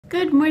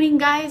Good morning,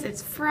 guys.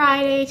 It's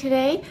Friday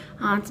today.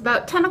 It's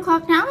about 10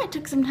 o'clock now. I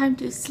took some time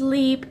to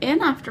sleep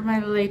in after my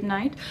late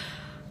night.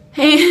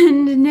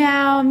 And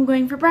now I'm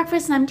going for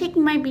breakfast and I'm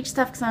taking my beach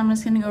stuff because I'm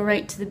just going to go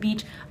right to the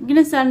beach. I'm going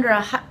to sit under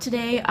a hut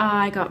today.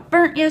 I got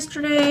burnt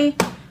yesterday.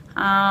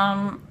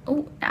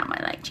 Oh, now my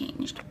light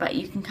changed. But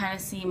you can kind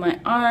of see my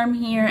arm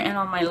here and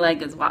on my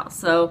leg as well.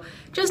 So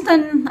just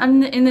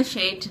in the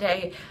shade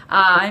today.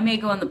 I may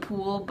go in the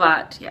pool,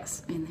 but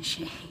yes, in the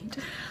shade.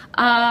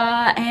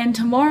 And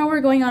tomorrow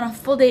we're going on a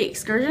full day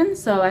excursion,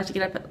 so I have to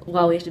get up at,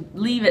 well, we have to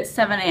leave at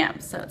 7 a.m.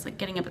 so it's like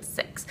getting up at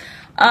 6.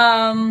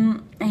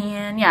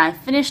 And yeah, I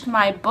finished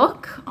my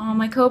book on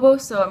my Kobo,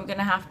 so I'm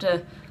gonna have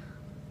to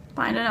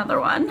find another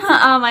one.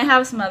 I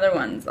have some other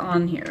ones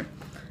on here,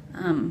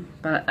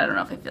 but I don't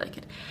know if I feel like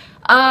it.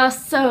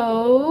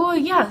 So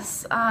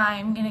yes,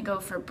 I'm gonna go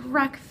for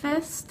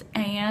breakfast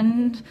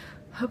and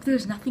hope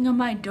there's nothing on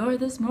my door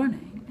this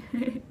morning.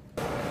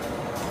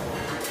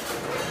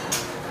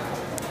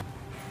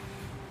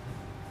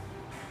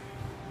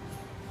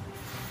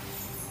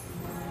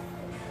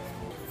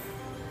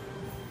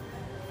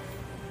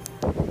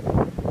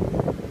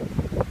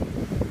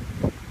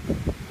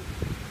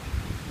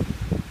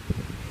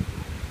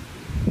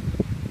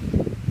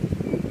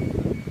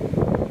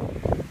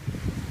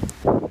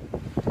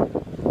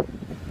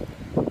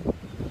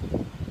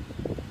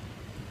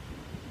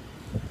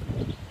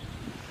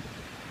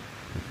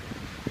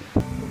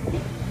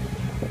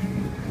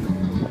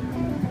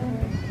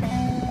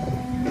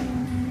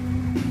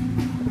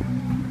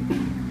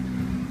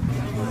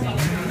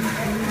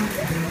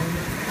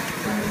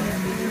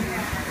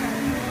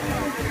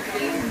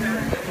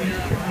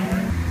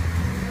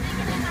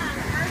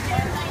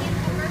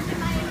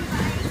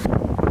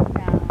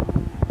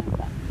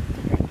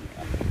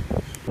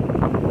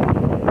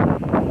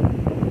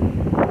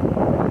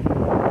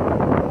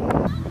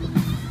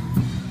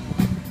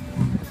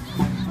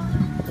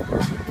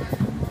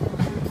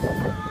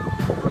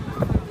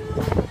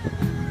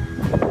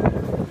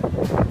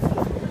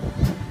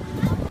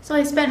 So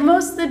I spent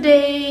most of the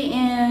day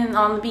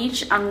on the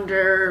beach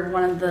under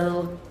one of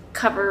the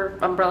cover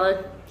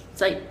umbrella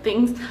type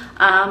things,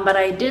 but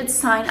I did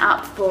sign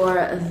up for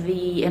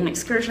an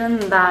excursion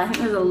that I think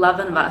there's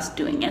 11 of us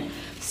doing it.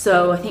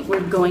 So I think we're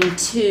going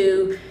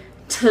to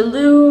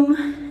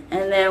Tulum,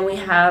 and then we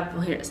have,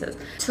 well, here it says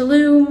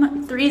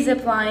Tulum, 3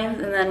 zip lines,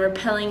 and then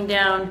rappelling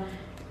down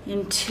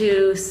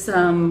into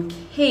some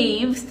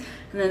caves,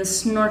 and then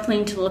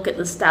snorkeling to look at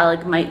the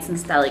stalagmites and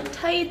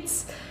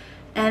stalactites,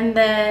 and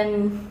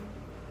then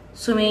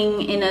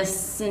swimming in a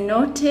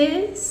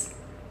cenotes,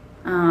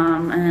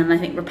 and then I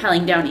think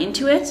rappelling down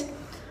into it,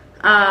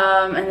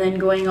 and then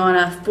going on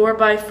a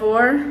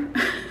 4x4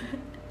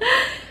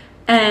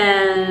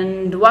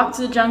 and walk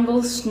to the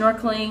jungle,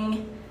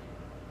 snorkeling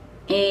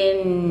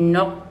in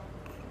I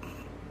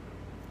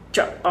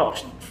don't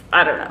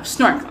know,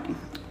 snorkeling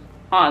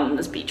on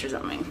this beach or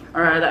something,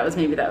 or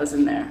maybe that was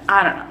in there,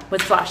 I don't know,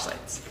 with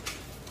flashlights.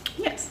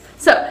 Yes.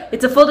 So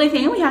it's a full day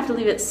thing. We have to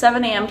leave at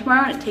 7 a.m.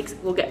 tomorrow, and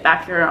we'll get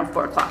back here around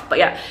 4 o'clock. But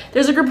yeah,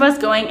 there's a group of us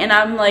going, and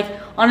I'm like,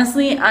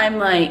 honestly, I'm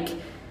like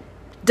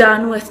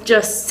done with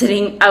just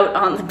sitting out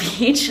on the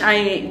beach.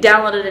 I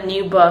downloaded a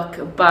new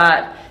book,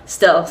 but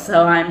still,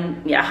 so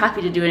I'm, yeah,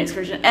 happy to do an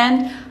excursion.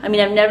 And I mean,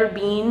 I've never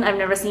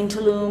seen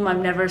Tulum, I've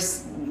never,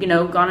 you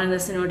know, gone in the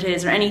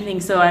cenotes or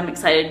anything, so I'm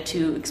excited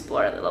to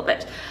explore a little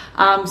bit.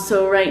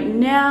 So right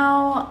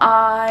now,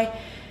 I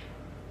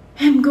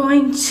am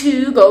going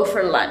to go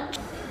for lunch.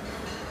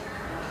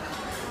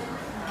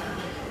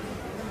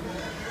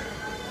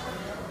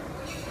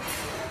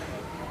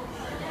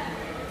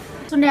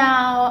 So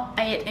now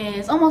it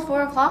is almost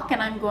 4 o'clock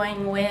and I'm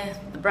going with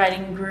the bride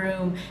and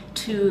groom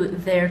to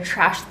their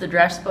Trash the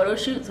Dress photo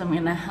shoot. So I'm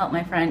going to help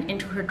my friend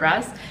into her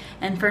dress.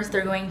 And first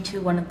they're going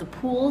to one of the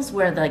pools,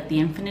 where the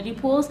infinity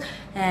pools,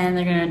 and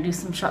they're going to do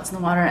some shots in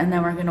the water, and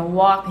then we're going to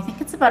walk, I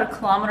think it's about 1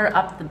 kilometer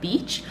up the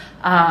beach,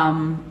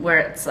 where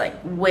it's like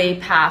way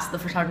past, the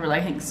photographer I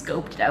think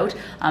scoped it out,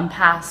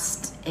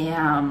 past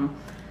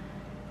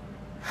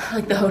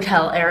like the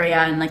hotel area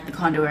and like the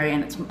condo area,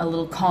 and it's a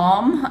little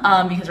calm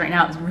because right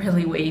now it's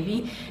really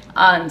wavy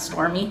and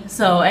stormy.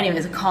 So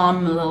anyways, a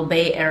calm little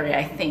bay area,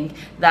 I think,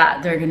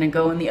 that they're gonna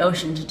go in the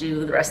ocean to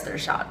do the rest of their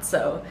shots.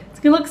 So it's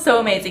gonna look so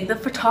amazing. The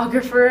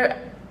photographer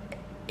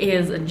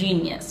is a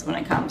genius when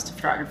it comes to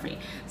photography.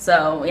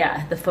 So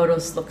yeah, the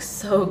photos look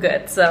so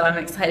good. So I'm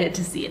excited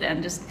to see it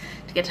and just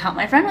to get to help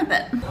my friend with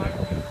it.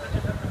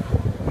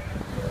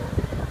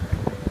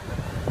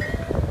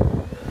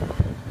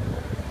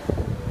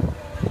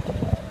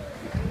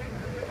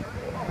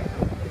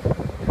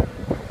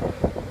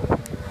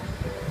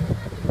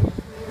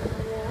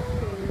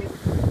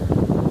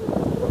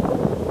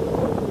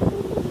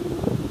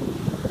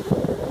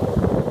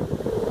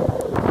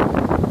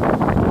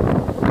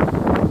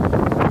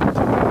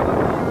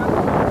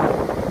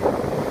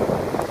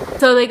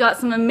 So they got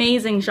some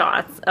amazing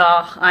shots.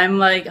 I'm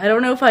like, I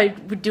don't know if I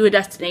would do a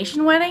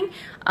destination wedding,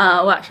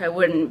 Well, actually I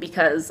wouldn't,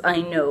 because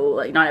I know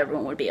like not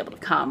everyone would be able to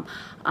come.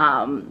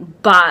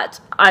 But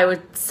I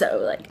would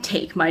so like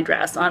take my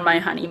dress on my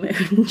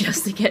honeymoon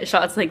just to get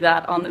shots like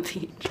that on the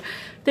beach.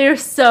 They're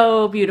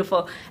so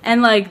beautiful.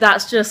 And like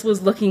that's just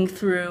was looking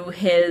through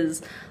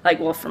his, like,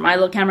 well, from my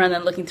little camera, and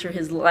then looking through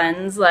his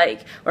lens,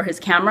 like, or his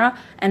camera.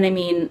 And I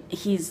mean,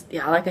 he's,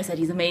 yeah, like I said,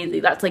 he's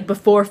amazing. That's like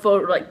before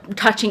photo, like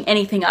touching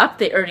anything up,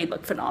 they already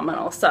look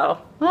phenomenal. So,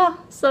 oh,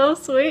 so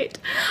sweet.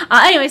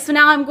 Anyway, so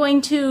now I'm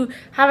going to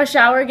have a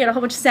shower, get a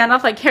whole bunch of sand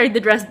off. I carried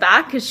the dress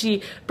back because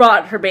she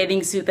brought her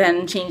bathing suit,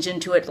 then changed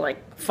into it like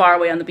far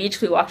away on the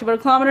beach. We walked about a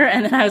kilometer,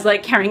 and then I was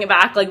like carrying it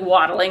back, like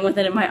waddling with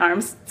it in my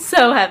arms.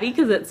 So heavy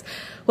because it's,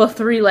 well,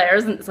 3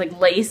 layers, and it's like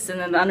lace and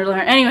then the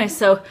underlayer. Anyway,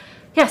 so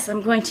yes,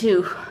 I'm going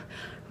to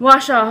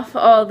wash off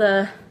all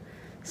the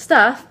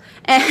stuff,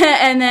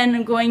 and then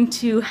I'm going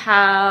to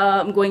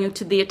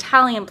the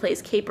Italian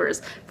place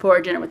Capers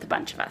for dinner with a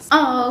bunch of us.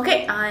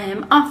 Okay, I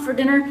am off for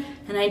dinner,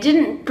 and I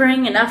didn't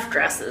bring enough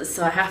dresses,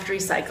 so I have to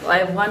recycle. I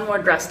have one more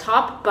dress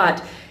top,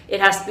 but it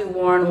has to be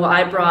worn. Well,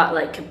 I brought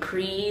like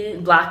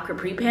black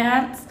capri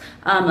pants,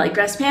 like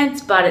dress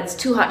pants, but it's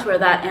too hot to wear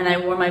that, and I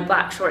wore my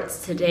black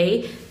shorts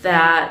today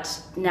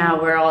that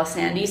now we're all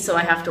sandy, so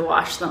I have to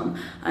wash them,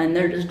 and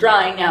they're just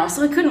drying now,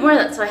 so I couldn't wear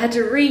that, so I had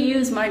to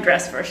reuse my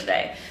dress for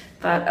today.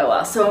 But oh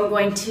well. So I'm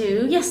going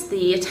to, yes,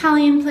 the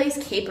Italian place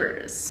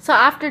Capers. So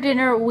after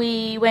dinner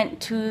we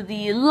went to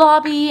the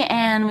lobby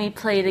and we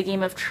played a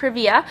game of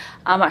trivia.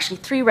 Actually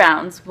 3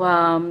 rounds.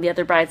 The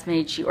other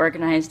bridesmaid, she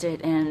organized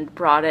it and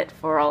brought it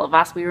for all of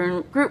us. We were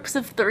in groups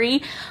of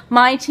 3.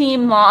 My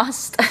team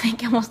lost, I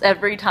think, almost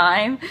every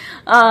time.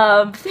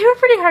 But they were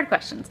pretty hard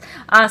questions.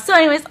 So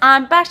anyways,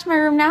 I'm back to my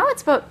room now.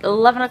 It's about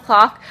 11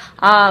 o'clock.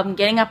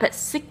 Getting up at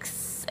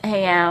 6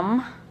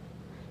 a.m.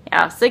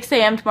 Yeah, 6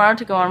 a.m. tomorrow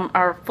to go on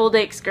our full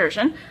day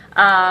excursion.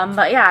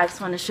 But yeah, I just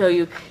want to show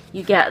you,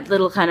 you get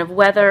little kind of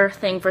weather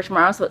thing for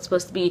tomorrow. So it's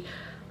supposed to be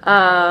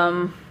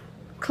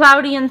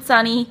cloudy and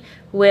sunny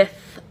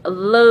with a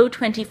low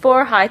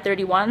 24, high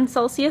 31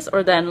 Celsius,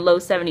 or then low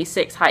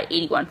 76, high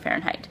 81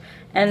 Fahrenheit.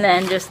 And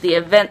then just the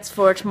events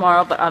for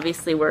tomorrow, but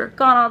obviously we're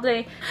gone all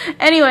day.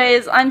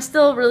 Anyways, I'm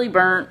still really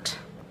burnt.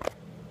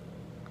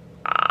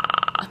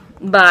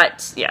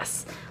 But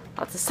yes,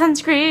 lots of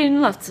sunscreen,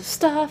 lots of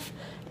stuff.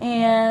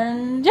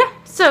 And yeah,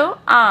 so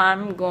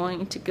I'm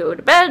going to go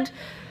to bed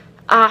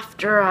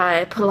after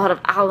I put a lot of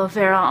aloe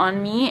vera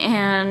on me,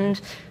 and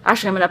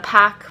actually I'm going to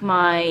pack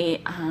my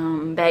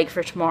bag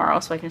for tomorrow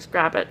so I can just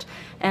grab it,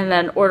 and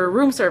then order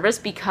room service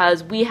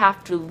because we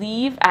have to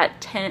leave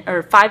at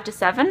 5 to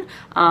 7.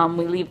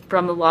 We leave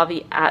from the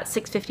lobby at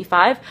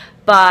 6:55,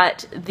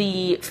 but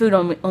the food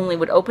only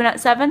would open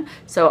at 7,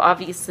 so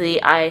obviously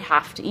I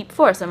have to eat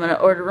before, so I'm going to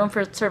order room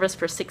service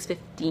for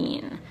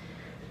 6:15.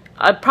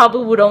 I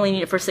probably would only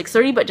need it for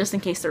 6:30, but just in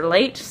case they're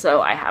late,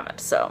 so I have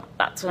it. So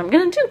that's what I'm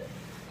gonna do.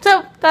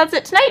 So that's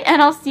it tonight,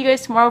 and I'll see you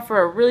guys tomorrow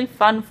for a really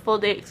fun full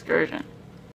day excursion.